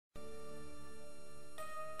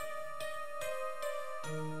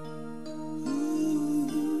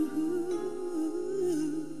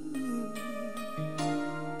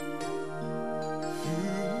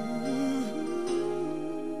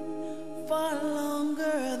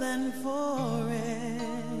than forever.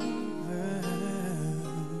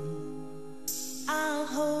 I'll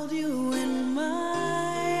hold you in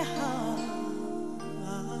my heart.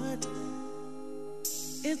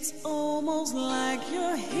 It's almost like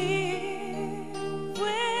you're here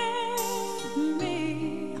with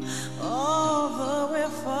me, although we're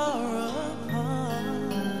far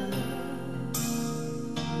apart.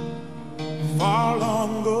 Far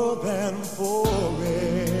longer than forever,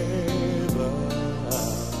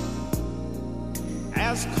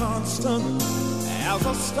 as constant as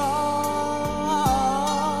a star.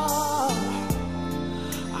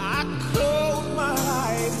 I close my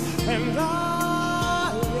eyes and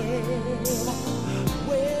I live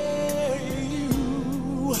where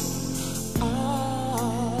you are.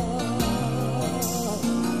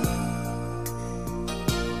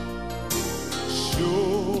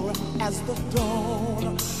 Sure as the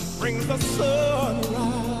dawn brings the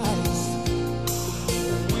sunrise,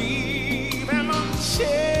 we've an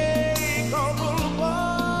unshakable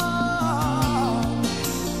bond,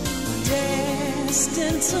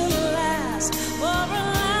 destined to last for a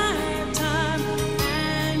lifetime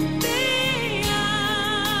and beyond.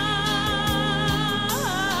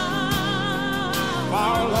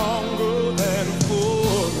 far longer than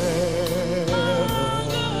forever,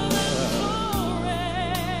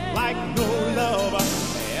 like no love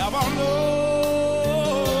ever known.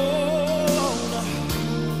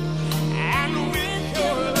 And with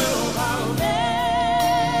your love I'll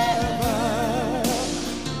never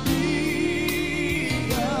be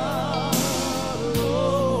alone.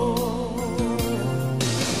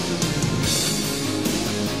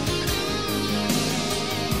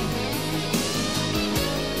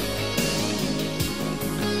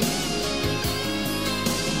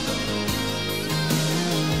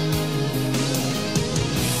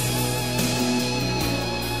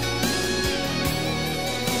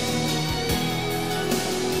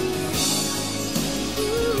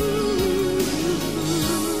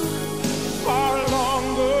 Far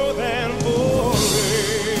longer than forever,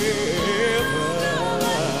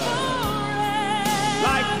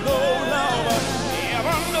 like no love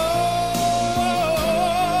ever known.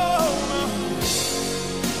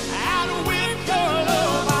 And with your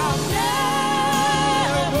love I'll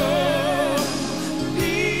never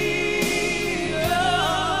be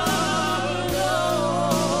alone.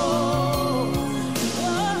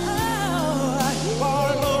 Far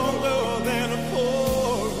longer than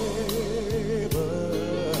forever,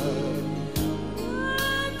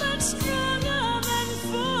 But stronger than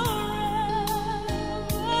forever.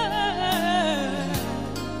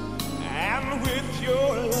 and with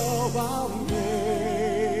your love I'll never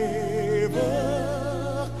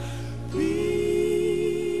be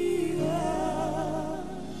alone.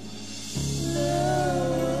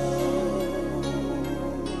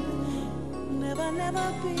 Never, never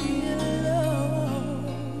be